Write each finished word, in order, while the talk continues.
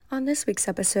On this week's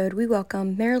episode, we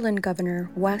welcome Maryland Governor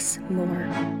Wes Moore.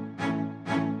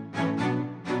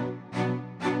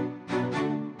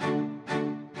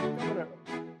 Governor,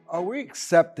 are we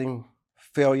accepting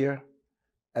failure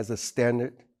as a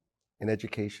standard in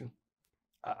education?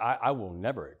 I will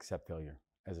never accept failure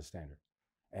as a standard.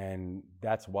 And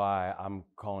that's why I'm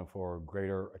calling for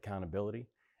greater accountability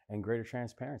and greater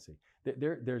transparency.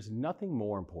 There's nothing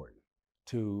more important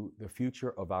to the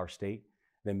future of our state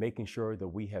than making sure that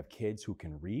we have kids who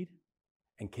can read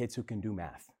and kids who can do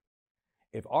math.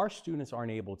 If our students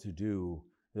aren't able to do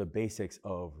the basics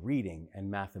of reading and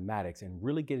mathematics and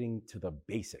really getting to the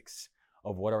basics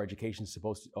of what our education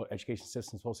system is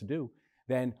supposed to do,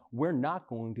 then we're not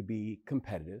going to be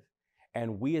competitive,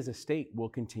 and we as a state will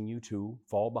continue to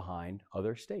fall behind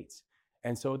other states.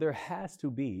 And so there has to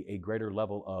be a greater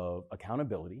level of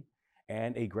accountability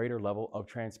and a greater level of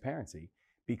transparency,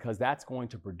 because that's going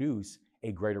to produce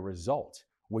a greater result,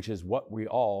 which is what we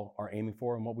all are aiming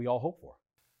for and what we all hope for.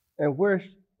 And where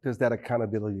does that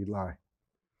accountability lie?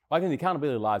 I think the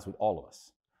accountability lies with all of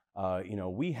us.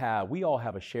 We all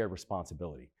have a shared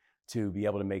responsibility to be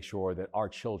able to make sure that our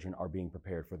children are being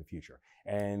prepared for the future.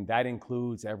 And that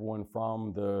includes everyone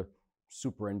from the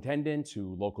superintendent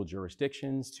to local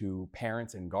jurisdictions, to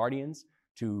parents and guardians,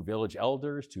 to village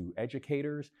elders, to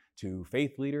educators, to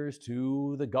faith leaders,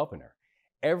 to the governor.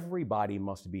 Everybody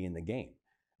must be in the game.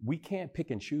 We can't pick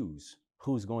and choose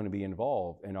who's going to be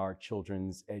involved in our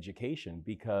children's education,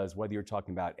 because whether you're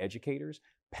talking about educators,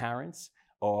 parents,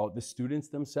 or the students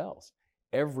themselves,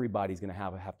 everybody's going to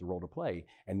have the role to play,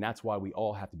 and that's why we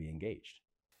all have to be engaged.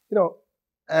 You know,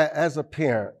 as a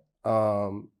parent,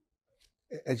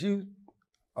 as you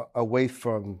away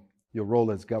from your role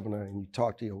as governor and you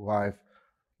talk to your wife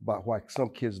about why some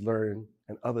kids learn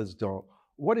and others don't,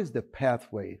 what is the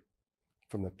pathway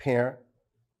from the parent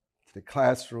to the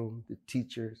classroom, the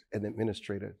teachers, and the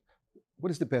administrator? What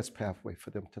is the best pathway for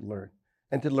them to learn,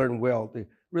 and to learn well, to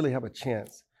really have a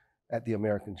chance at the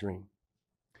American dream?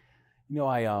 You know,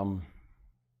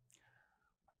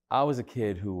 I was a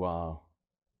kid who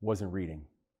wasn't reading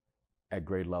at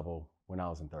grade level when I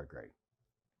was in third grade.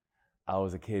 I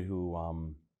was a kid who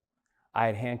I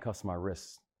had handcuffs to my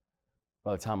wrists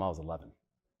by the time I was 11.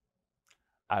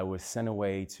 I was sent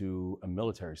away to a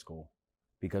military school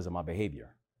because of my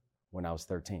behavior when I was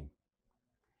 13.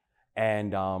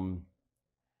 And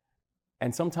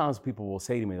sometimes people will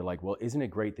say to me, they're like, well, isn't it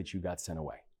great that you got sent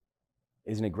away?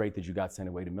 Isn't it great that you got sent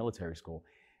away to military school?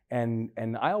 And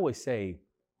I always say,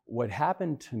 what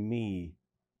happened to me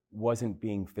wasn't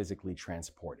being physically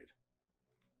transported.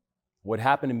 What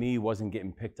happened to me wasn't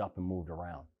getting picked up and moved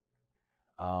around.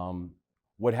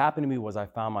 What happened to me was I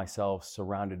found myself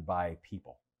surrounded by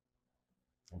people.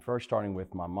 And first starting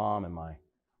with my mom and my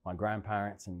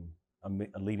grandparents, and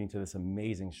leading to this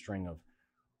amazing string of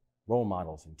role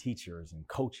models and teachers and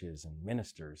coaches and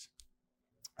ministers.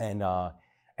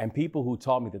 And people who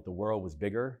taught me that the world was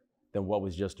bigger than what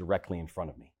was just directly in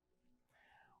front of me.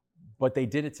 But they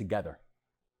did it together.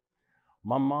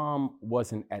 My mom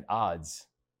wasn't at odds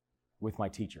with my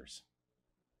teachers.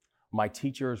 My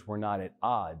teachers were not at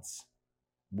odds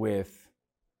with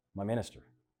my minister.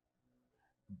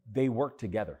 They worked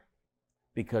together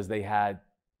because they had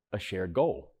a shared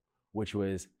goal, which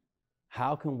was,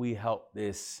 how can we help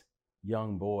this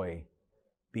young boy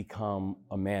become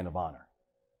a man of honor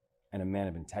and a man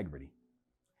of integrity?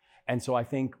 And so I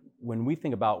think when we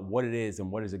think about what it is and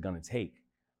what is it going to take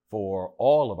for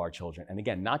all of our children, and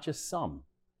again, not just some,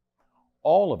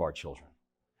 all of our children,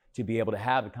 to be able to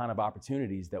have the kind of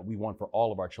opportunities that we want for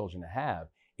all of our children to have,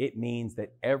 it means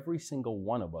that every single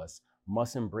one of us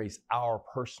must embrace our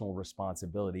personal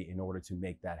responsibility in order to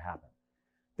make that happen.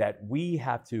 That we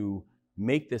have to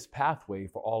make this pathway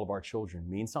for all of our children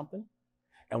mean something,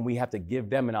 and we have to give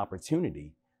them an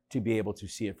opportunity to be able to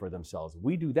see it for themselves. If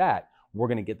we do that, we're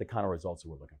going to get the kind of results that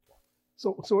we're looking for.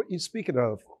 So what you're speaking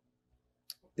of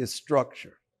is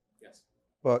structure. Yes.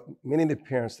 But many of the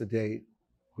parents today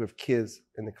who have kids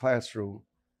in the classroom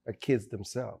are kids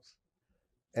themselves.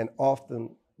 And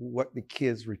often what the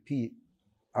kids repeat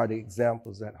are the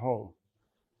examples at home.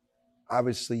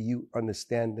 Obviously, you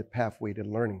understand the pathway to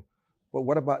learning, but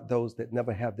what about those that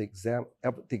never have the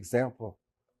example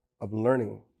of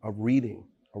learning, of reading,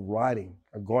 of writing,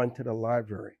 of going to the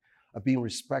library, of being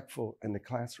respectful in the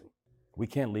classroom? We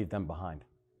can't leave them behind.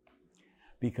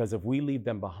 Because if we leave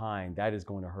them behind, that is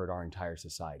going to hurt our entire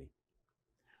society.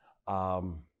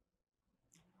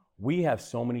 We have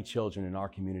so many children in our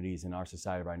communities, in our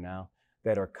society right now,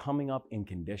 that are coming up in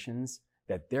conditions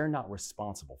that they're not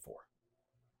responsible for.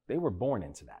 They were born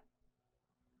into that.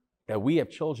 That we have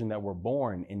children that were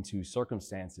born into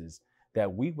circumstances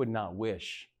that we would not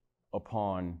wish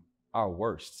upon our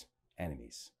worst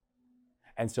enemies.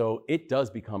 And so it does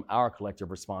become our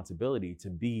collective responsibility to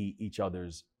be each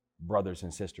other's brothers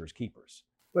and sisters keepers.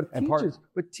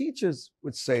 But teachers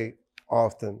would say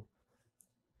often,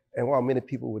 and while many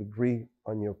people would agree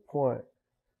on your point,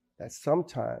 that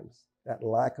sometimes that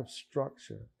lack of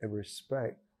structure and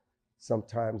respect,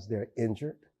 sometimes they're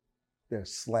injured, they're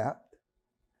slapped,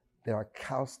 they are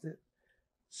ousted,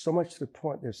 so much to the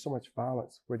point there's so much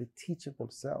violence where the teacher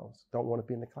themselves don't want to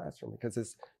be in the classroom because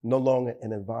it's no longer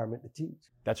an environment to teach.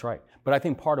 That's right. But I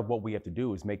think part of what we have to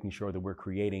do is making sure that we're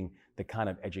creating the kind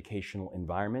of educational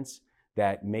environments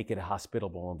that make it a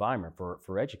hospitable environment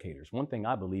for educators. One thing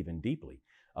I believe in deeply,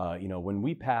 when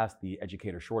we passed the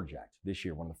Educator Shortage Act this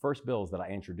year, one of the first bills that I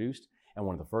introduced and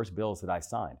one of the first bills that I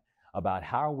signed about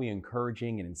how are we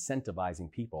encouraging and incentivizing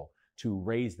people to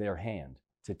raise their hand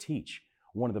to teach.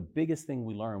 One of the biggest things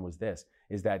we learned was this,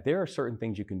 is that there are certain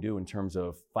things you can do in terms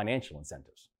of financial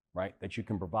incentives, right? That you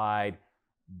can provide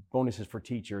bonuses for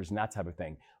teachers and that type of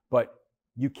thing. But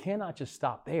you cannot just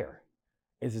stop there.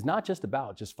 It is not just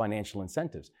about just financial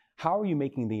incentives. How are you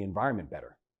making the environment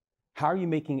better? How are you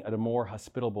making it a more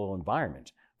hospitable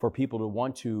environment for people to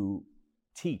want to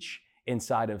teach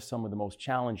inside of some of the most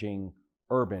challenging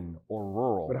urban or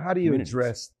rural But how do you communities?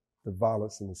 address the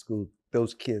violence in the school,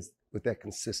 those kids with that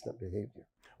consistent behavior?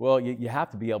 Well, you have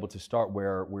to be able to start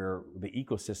where the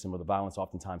ecosystem of the violence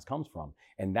oftentimes comes from,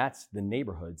 and that's the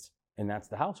neighborhoods and that's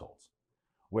the households,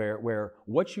 where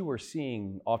what you are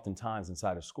seeing oftentimes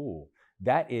inside of school,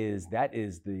 that is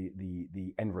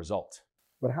the end result.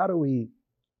 But how do we,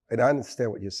 and I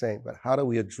understand what you're saying, but how do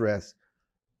we address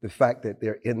the fact that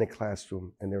they're in the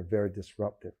classroom and they're very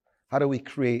disruptive? How do we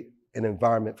create an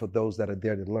environment for those that are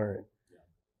there to learn?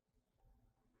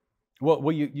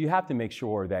 Well, you have to make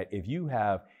sure that if you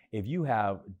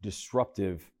have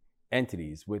disruptive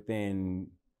entities within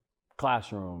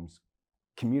classrooms,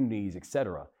 communities, et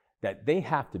cetera, that they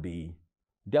have to be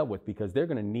dealt with because they're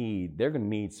going to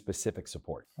need specific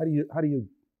support.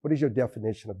 What is your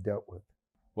definition of dealt with?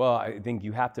 Well, I think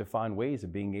you have to find ways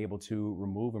of being able to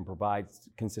remove and provide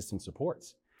consistent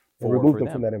supports. And remove them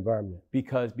from that environment.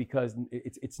 Because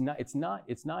it's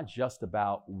not just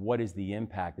about what is the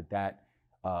impact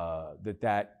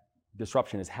that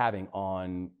disruption is having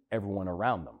on everyone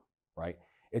around them, right?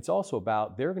 It's also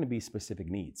about there are going to be specific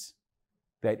needs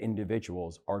that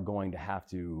individuals are going to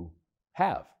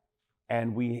have.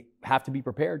 And we have to be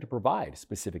prepared to provide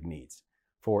specific needs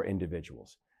for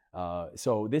individuals.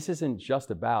 So this isn't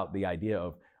just about the idea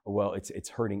of, well, it's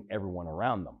hurting everyone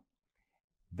around them.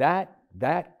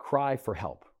 That cry for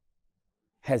help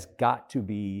has got to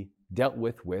be dealt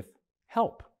with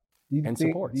help and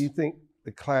support. Do you think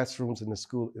the classrooms in the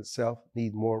school itself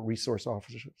need more resource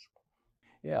officers?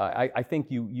 Yeah, I think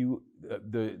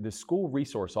the school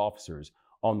resource officers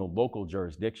on the local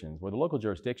jurisdictions, where the local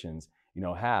jurisdictions,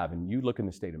 have, and you look in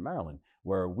the state of Maryland,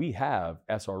 where we have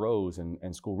SROs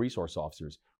and school resource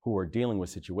officers who are dealing with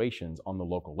situations on the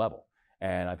local level.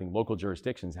 And I think local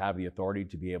jurisdictions have the authority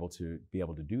to be able to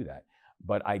do that.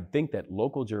 But I think that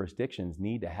local jurisdictions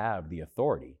need to have the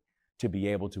authority to be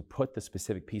able to put the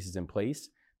specific pieces in place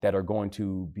that are going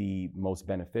to be most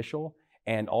beneficial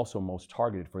and also most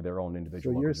targeted for their own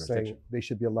individual local jurisdiction. So you're saying they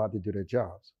should be allowed to do their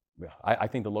jobs? Yeah, I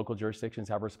think the local jurisdictions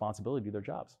have a responsibility to do their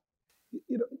jobs.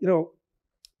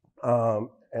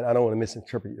 And I don't want to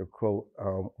misinterpret your quote.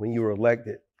 When you were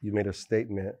elected, you made a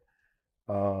statement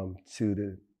to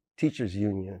the teachers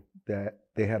union that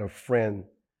they had a friend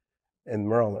in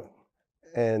Maryland.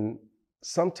 And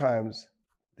sometimes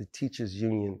the teachers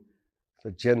union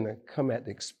agenda come at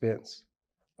the expense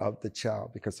of the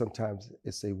child because sometimes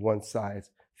it's a one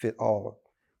size fit all.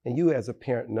 And you as a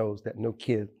parent knows that no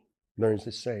kid learns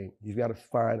the same. You've got to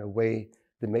find a way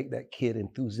to make that kid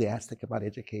enthusiastic about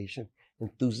education,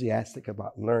 enthusiastic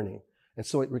about learning. And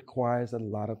so it requires a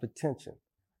lot of attention.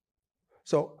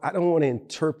 So I don't want to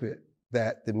interpret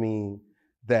that to mean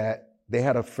that they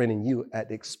had a friend in you at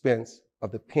the expense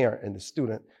of the parent and the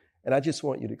student. And I just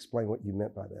want you to explain what you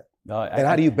meant by that. And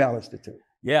how do you balance the two?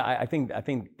 Yeah, I think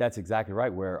that's exactly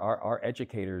right, where our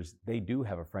educators, they do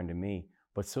have a friend in me,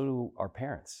 but so do our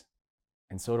parents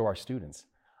and so do our students.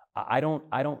 I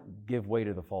don't give way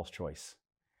to the false choice.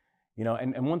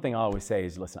 And one thing I always say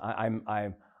is, listen,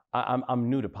 I'm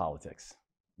new to politics.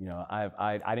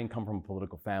 I didn't come from a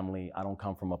political family. I don't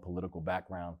come from a political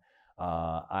background.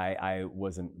 I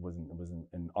was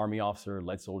an Army officer,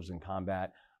 led soldiers in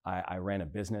combat. I ran a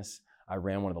business. I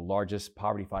ran one of the largest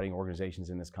poverty fighting organizations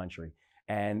in this country.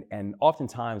 And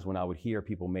oftentimes when I would hear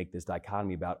people make this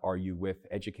dichotomy about are you with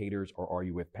educators or are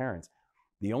you with parents,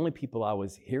 the only people I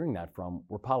was hearing that from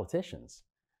were politicians.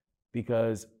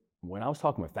 Because when I was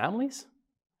talking with families,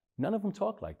 none of them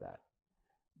talked like that.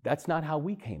 That's not how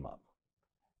we came up.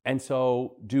 And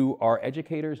so do our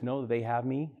educators know that they have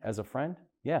me as a friend?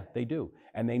 Yeah, they do.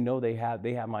 And they know they have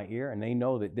my ear, and they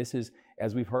know that this is,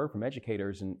 as we've heard from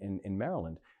educators in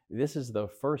Maryland, this is the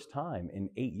first time in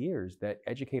 8 years that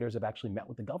educators have actually met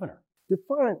with the governor.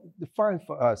 Define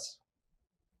for us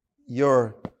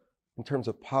in terms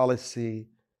of policy,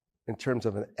 in terms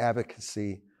of an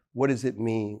advocacy, what does it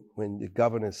mean when the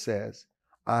governor says,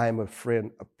 I am a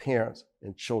friend of parents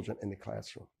and children in the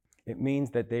classroom? It means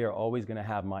that they are always going to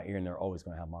have my ear and they're always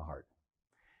going to have my heart.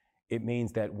 It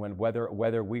means that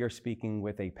whether we are speaking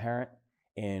with a parent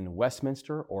in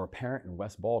Westminster or a parent in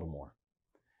West Baltimore,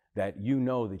 that you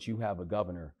know that you have a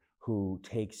governor who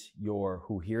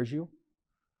hears you,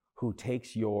 who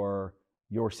takes your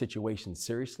situation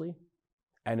seriously,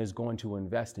 and is going to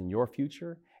invest in your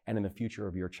future and in the future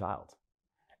of your child.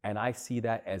 And I see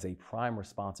that as a prime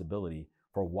responsibility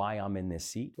for why I'm in this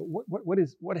seat.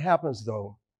 What happens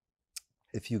though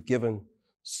if you've given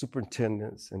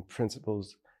superintendents and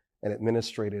principals and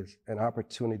administrators an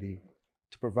opportunity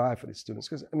to provide for the students?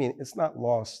 Because I mean, it's not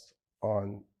lost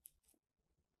on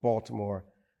Baltimore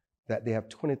that they have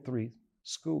 23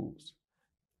 schools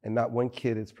and not one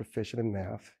kid is proficient in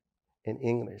math, in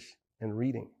English, and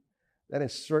reading. That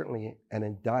is certainly an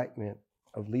indictment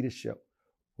of leadership.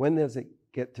 When does it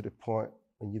get to the point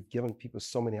when you've given people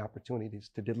so many opportunities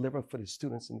to deliver for the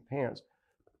students and the parents,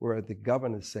 where the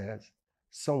governor says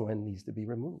someone needs to be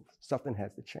removed, something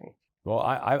has to change? Well,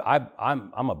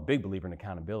 I'm a big believer in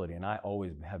accountability, and I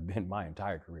always have been my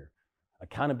entire career.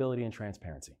 Accountability and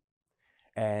transparency.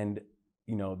 And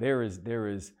you know, there is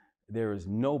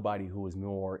nobody who is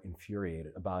more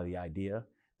infuriated about the idea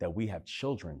that we have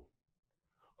children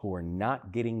who are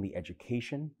not getting the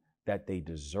education that they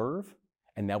deserve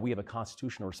and that we have a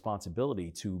constitutional responsibility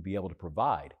to be able to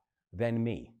provide than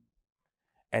me.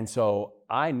 And so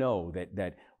I know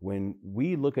that when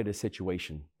we look at a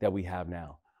situation that we have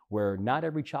now, where not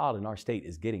every child in our state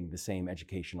is getting the same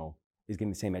educational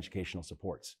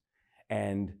supports,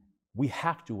 and we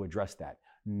have to address that.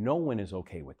 No one is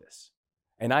okay with this.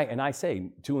 And I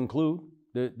say to include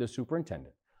the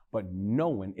superintendent, but no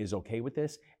one is okay with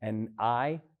this. And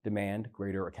I demand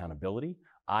greater accountability.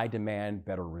 I demand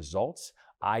better results.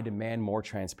 I demand more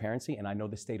transparency. And I know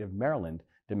the state of Maryland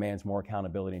demands more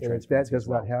accountability and transparency. If that does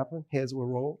not happen, heads will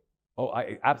roll. Oh,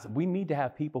 we need to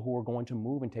have people who are going to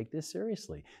move and take this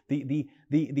seriously.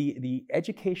 The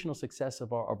educational success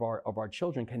of our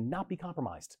children cannot be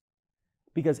compromised,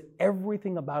 because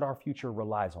everything about our future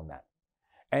relies on that.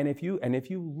 And if you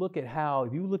look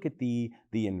at the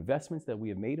investments that we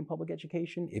have made in public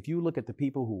education, if you look at the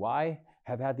people who I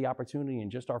have had the opportunity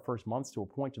in just our first months to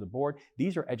appoint to the board,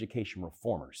 these are education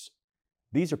reformers.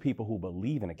 These are people who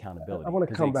believe in accountability. I want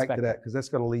to come back to that, because that's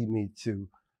going to lead me to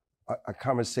a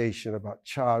conversation about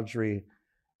childry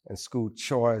and school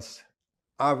choice.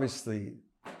 Obviously,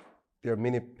 there are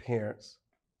many parents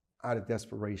out of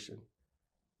desperation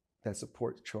that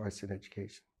support choice in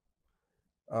education.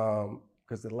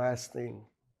 Because the last thing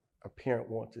a parent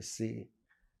wants to see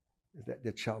is that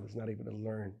their child is not able to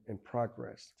learn and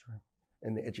progress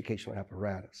in the educational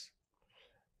apparatus.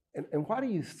 And why do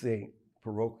you think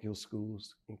parochial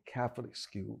schools and Catholic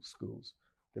schools,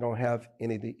 they don't have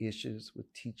any of the issues with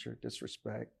teacher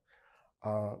disrespect?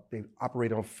 They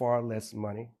operate on far less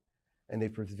money, and they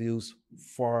produce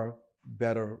far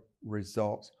better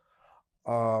results.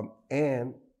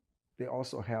 And they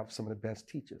also have some of the best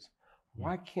teachers.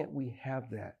 Why can't we have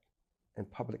that in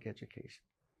public education?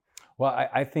 Well,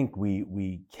 I think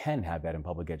we can have that in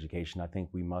public education. I think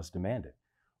we must demand it.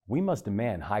 We must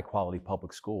demand high quality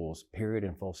public schools, period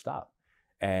and full stop.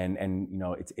 And you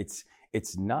know,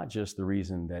 it's not just the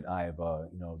reason that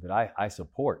I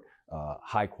support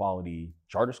high quality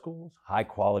charter schools, high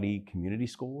quality community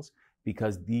schools,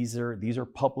 because these are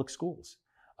public schools.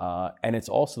 And it's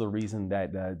also the reason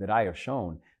that I have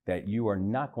shown that you are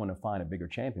not going to find a bigger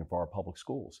champion for our public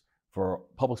schools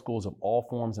of all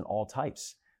forms and all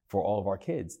types for all of our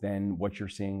kids than what you're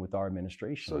seeing with our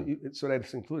administration. So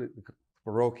that's included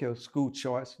parochial, school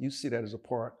choice. You see that as a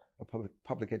part of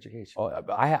public education? Oh,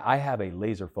 I have a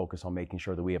laser focus on making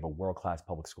sure that we have a world-class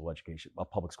public school education, a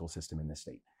public school system in this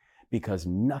state, because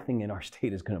nothing in our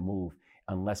state is going to move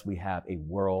unless we have a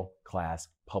world-class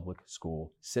public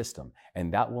school system.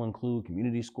 And that will include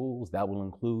community schools, that will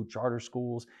include charter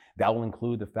schools, that will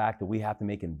include the fact that we have to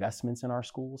make investments in our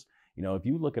schools. You know, if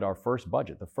you look at our first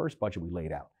budget, the first budget we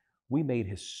laid out, we made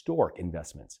historic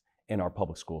investments in our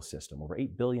public school system. Over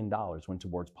 $8 billion went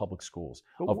towards public schools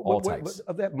But of all types.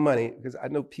 Of that money, because I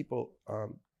know people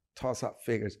toss out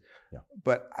figures, Yeah.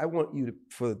 but I want you to,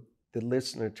 for the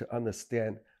listener to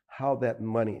understand how that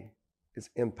money is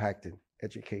impacting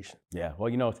education. Yeah, well,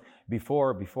 you know,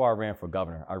 before I ran for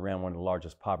governor, I ran one of the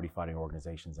largest poverty fighting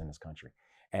organizations in this country.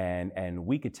 And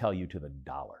we could tell you to the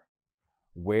dollar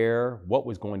what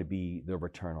was going to be the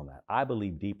return on that. I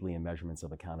believe deeply in measurements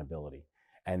of accountability,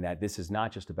 and that this is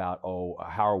not just about,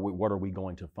 what are we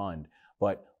going to fund,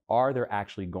 but are there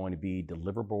actually going to be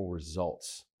deliverable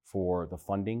results for the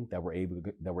funding that we're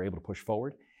able to push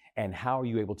forward? And how are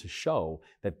you able to show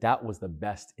that that was the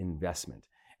best investment?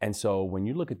 And so when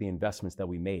you look at the investments that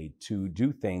we made to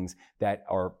do things that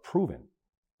are proven,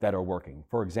 that are working,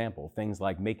 for example, things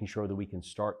like making sure that we can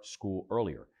start school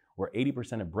earlier, where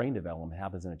 80% of brain development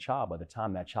happens in a child by the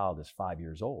time that child is 5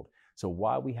 years old. So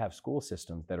why we have school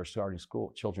systems that are starting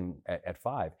children at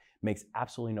 5 makes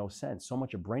absolutely no sense. So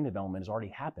much of brain development has already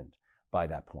happened by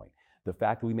that point. The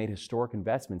fact that we made historic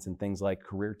investments in things like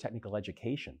career technical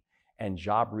education and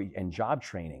job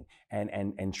training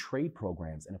and trade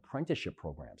programs and apprenticeship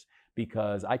programs.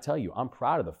 Because I tell you, I'm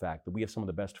proud of the fact that we have some of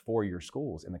the best 4-year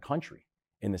schools in the country,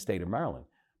 in the state of Maryland.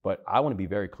 But I want to be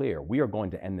very clear, we are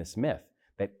going to end this myth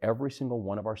that every single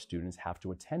one of our students have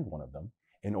to attend one of them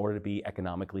in order to be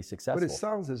economically successful. But it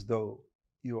sounds as though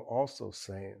you're also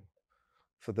saying,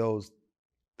 for those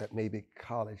that maybe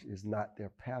college is not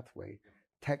their pathway,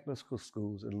 technical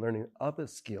schools and learning other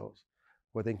skills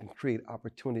where they can create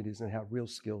opportunities and have real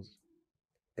skills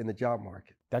in the job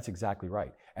market. That's exactly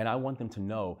right. And I want them to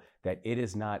know that it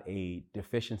is not a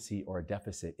deficiency or a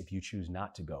deficit if you choose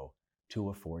not to go to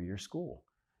a 4-year school.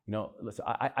 You know, listen,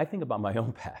 I think about my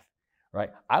own path,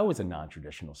 right? I was a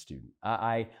non-traditional student.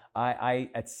 I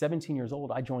at 17 years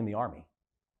old, I joined the Army.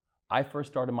 I first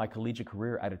started my collegiate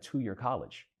career at a 2-year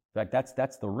college. In fact,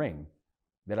 that's the ring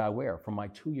that I wear from my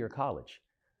 2-year college.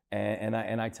 And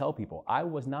I tell people, I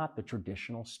was not the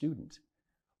traditional student,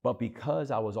 but because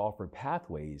I was offered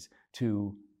pathways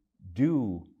to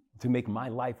make my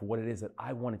life what it is that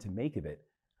I wanted to make of it,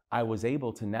 I was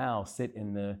able to now sit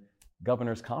in the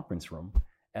governor's conference room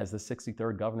as the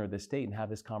 63rd governor of the state and have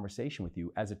this conversation with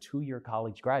you as a 2-year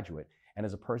college graduate and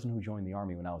as a person who joined the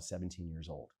Army when I was 17 years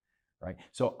old, right?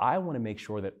 So I want to make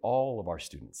sure that all of our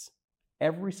students,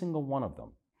 every single one of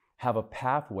them, have a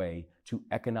pathway to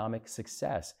economic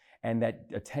success, and that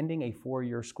attending a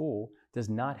 4-year school does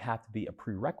not have to be a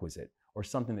prerequisite or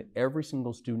something that every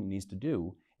single student needs to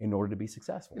do in order to be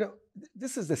successful. You know,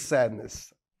 this is the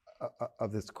sadness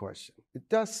of this question. It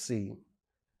does seem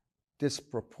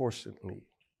disproportionately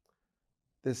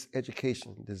this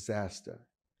education disaster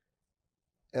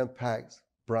impacts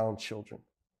brown children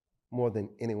more than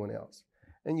anyone else.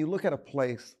 And you look at a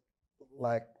place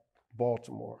like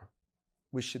Baltimore,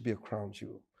 which should be a crown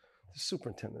jewel. The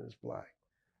superintendent is Black.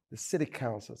 The city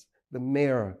councils, the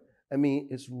mayor, I mean,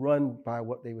 it's run by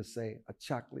what they would say a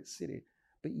chocolate city.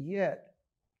 But yet,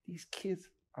 these kids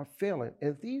are failing.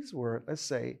 If these were, let's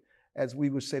say, as we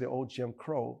would say the old Jim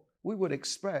Crow, we would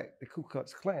expect the Ku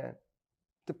Klux Klan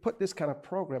to put this kind of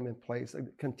program in place,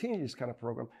 continue this kind of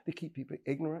program to keep people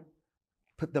ignorant,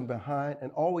 put them behind,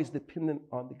 and always dependent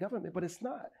on the government. But it's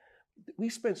not. We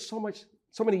spent so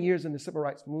many years in the civil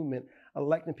rights movement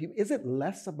electing people. Is it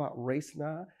less about race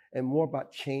now and more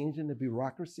about changing the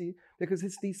bureaucracy? Because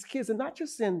it's these kids, and not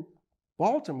just in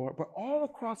Baltimore, but all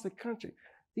across the country.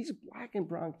 These Black and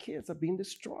brown kids are being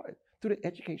destroyed through the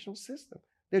educational system.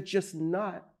 They're just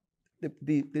not,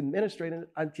 the administrators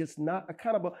are just not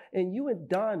accountable. And you and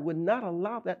Don would not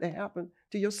allow that to happen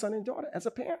to your son and daughter as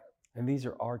a parent. And these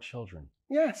are our children.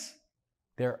 Yes.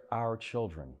 They're our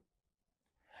children.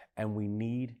 And we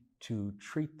need to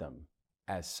treat them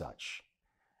as such.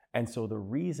 And so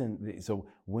so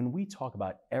when we talk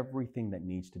about everything that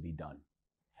needs to be done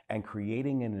and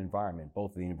creating an environment,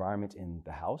 both the environment in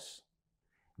the house,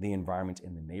 the environment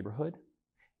in the neighborhood,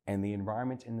 and the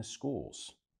environment in the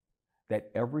schools,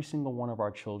 that every single one of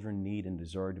our children need and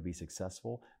deserve to be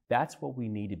successful, that's what we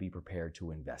need to be prepared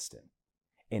to invest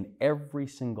in every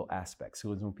single aspect. So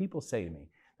when people say to me,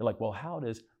 they're like, well, how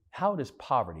does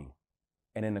poverty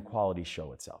and inequality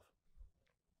show itself?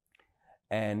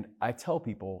 And I tell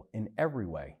people in every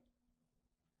way,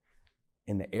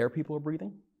 in the air people are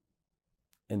breathing,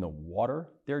 in the water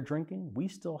they're drinking. We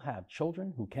still have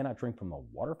children who cannot drink from the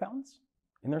water fountains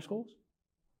in their schools.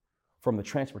 From the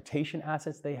transportation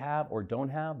assets they have or don't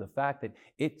have, the fact that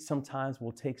it sometimes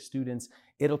will take students,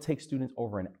 it'll take students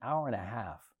over an hour and a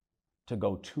half to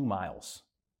go 2 miles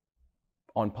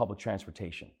on public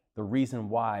transportation. The reason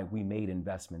why we made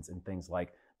investments in things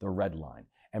like the Red Line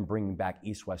and bringing back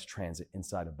east-west transit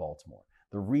inside of Baltimore.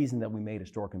 The reason that we made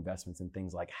historic investments in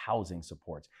things like housing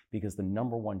supports, because the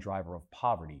number one driver of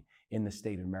poverty in the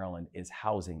state of Maryland is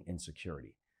housing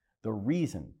insecurity. The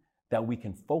reason that we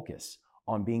can focus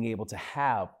on being able to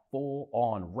have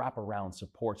full-on wraparound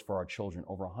supports for our children,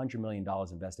 over $100 million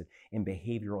invested in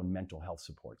behavioral and mental health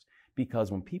supports.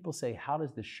 Because when people say, how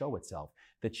does this show itself?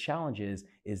 The challenge is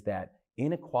that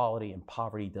inequality and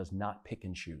poverty does not pick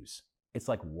and choose. It's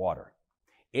like water.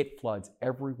 It floods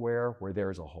everywhere where there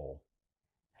is a hole.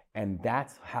 And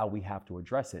that's how we have to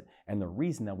address it. And the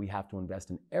reason that we have to invest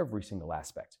in every single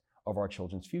aspect of our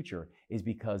children's future is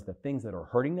because the things that are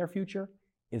hurting their future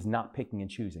is not picking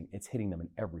and choosing. It's hitting them in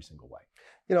every single way.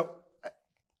 You know,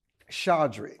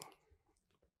 Chaudhry,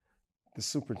 the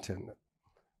superintendent,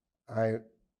 I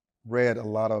read a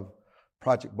lot of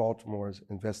Project Baltimore's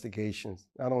investigations,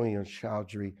 not only on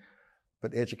Chaudhry,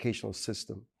 but the educational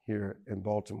system here in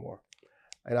Baltimore.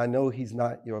 And I know he's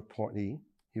not your appointee.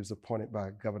 He was appointed by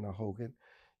Governor Hogan.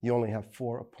 You only have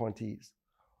 4 appointees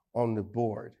on the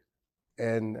board.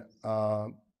 And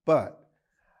but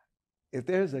if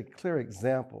there's a clear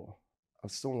example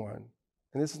of someone,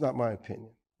 and this is not my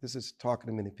opinion, this is talking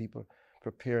to many people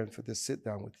preparing for this sit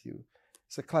down with you.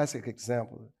 It's a classic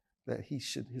example that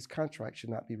his contract should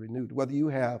not be renewed. Whether you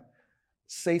have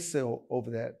say-so over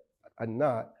that or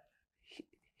not,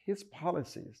 his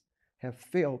policies have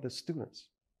failed the students.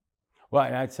 Well,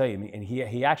 and I'd tell you, and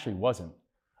he actually wasn't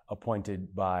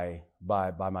appointed by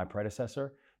my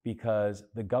predecessor because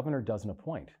the governor doesn't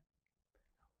appoint,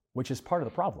 which is part of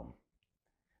the problem.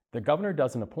 The governor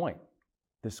doesn't appoint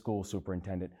the school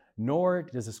superintendent, nor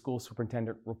does the school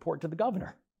superintendent report to the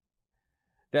governor.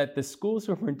 That the school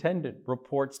superintendent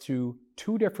reports to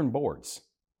 2 different boards,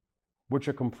 which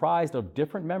are comprised of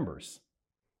different members,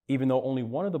 even though only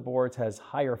one of the boards has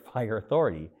higher fire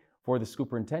authority for the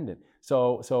superintendent.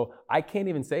 So I can't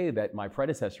even say that my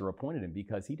predecessor appointed him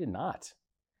because he did not.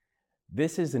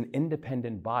 This is an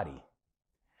independent body.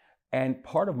 And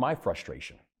part of my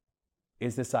frustration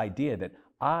is this idea that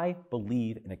I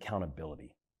believe in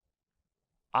accountability.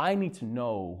 I need to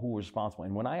know who is responsible.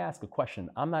 And when I ask a question,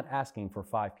 I'm not asking for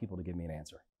 5 people to give me an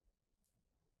answer.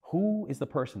 Who is the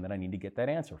person that I need to get that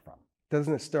answer from?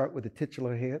 Doesn't it start with the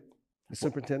titular head, the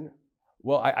superintendent?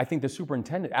 Well, I think the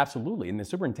superintendent, absolutely. And the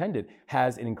superintendent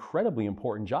has an incredibly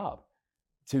important job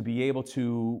to be able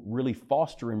to really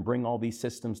foster and bring all these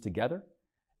systems together.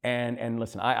 And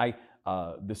listen,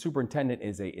 the superintendent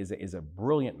is a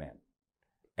brilliant man.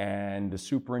 And the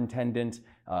superintendent.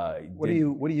 What do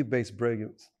you base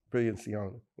brilliancy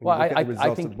on? Well, I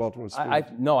think of the Baltimore schools?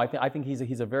 I think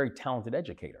he's a very talented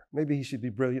educator. Maybe he should be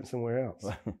brilliant somewhere else.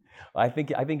 I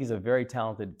think he's a very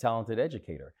talented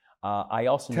educator. I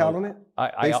also talented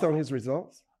based on his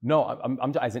results. No,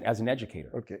 I'm as an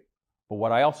educator. Okay. But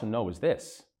what I also know is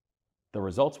this: the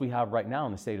results we have right now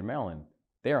in the state of Maryland,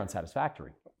 they are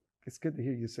unsatisfactory. It's good to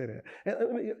hear you say that.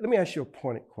 And let me ask you a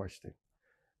pointed question.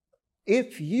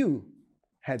 If you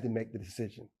had to make the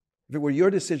decision, if it were your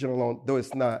decision alone, though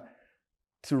it's not,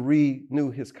 to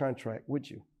renew his contract, would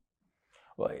you?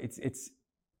 Well, it's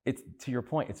to your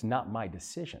point, it's not my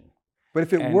decision. But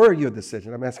if it were your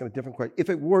decision, I'm asking a different question. If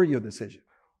it were your decision,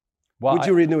 would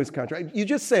you renew his contract? You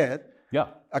just said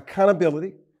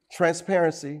accountability,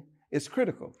 transparency is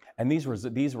critical. And these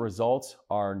results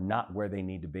are not where they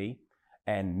need to be,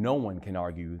 and no one can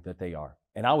argue that they are.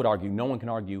 And I would argue no one can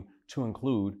argue to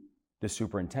include the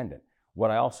superintendent.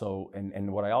 What I also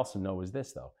know is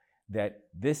this, though, that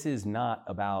this is not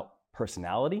about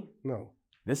personality. No.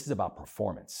 This is about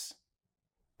performance.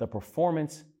 The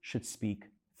performance should speak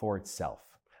for itself.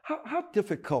 How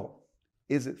difficult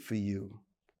is it for you?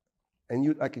 And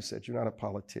you, like you said, you're not a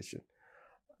politician.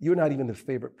 You're not even the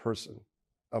favorite person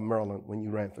of Maryland when you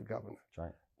ran for governor. That's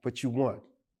right. But you won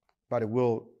by the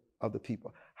will of the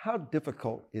people. How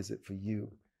difficult is it for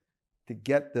you to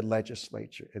get the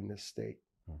legislature in this state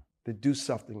to do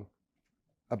something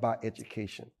about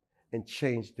education and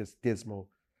change this dismal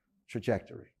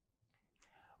trajectory?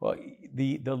 Well,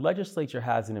 the legislature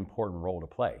has an important role to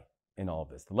play in all of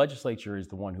this. The legislature is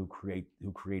the one who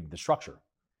created the structure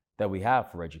that we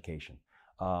have for education.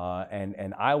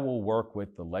 And I will work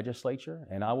with the legislature,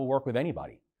 and I will work with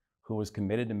anybody who is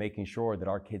committed to making sure that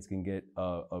our kids can get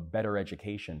a better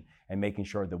education and making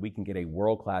sure that we can get a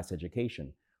world-class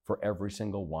education for every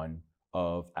single one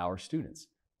of our students.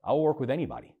 I will work with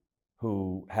anybody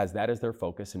who has that as their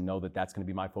focus and know that that's going to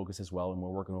be my focus as well, and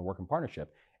we'll work in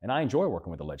partnership. And I enjoy working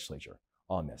with the legislature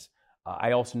on this.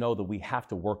 I also know that we have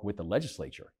to work with the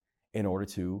legislature in order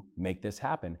to make this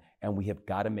happen, and we have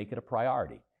got to make it a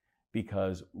priority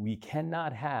because we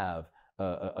cannot have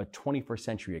a 21st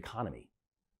century economy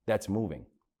that's moving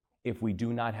if we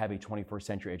do not have a 21st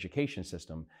century education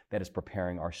system that is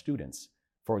preparing our students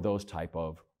for those type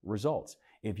of results.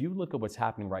 If you look at what's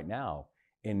happening right now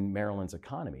in Maryland's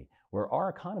economy, where our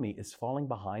economy is falling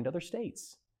behind other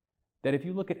states, that if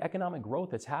you look at economic growth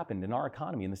that's happened in our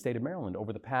economy in the state of Maryland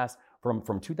over the past, from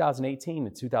 2018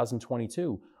 to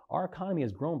 2022, our economy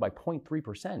has grown by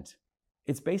 0.3%.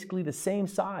 It's basically the same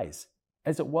size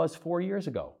as it was 4 years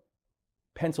ago.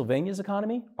 Pennsylvania's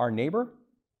economy, our neighbor,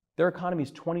 their economy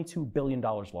is $22 billion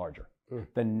larger.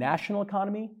 The national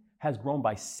economy has grown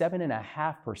by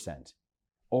 7.5%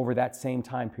 over that same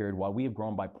time period, while we have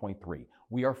grown by 0.3.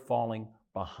 We are falling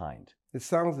behind. It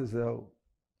sounds as though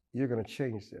you're going to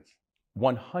change this.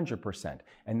 100%.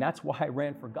 And that's why I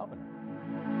ran for governor.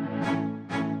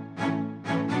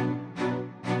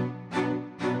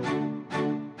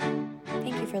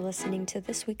 Thank you for listening to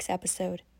this week's episode.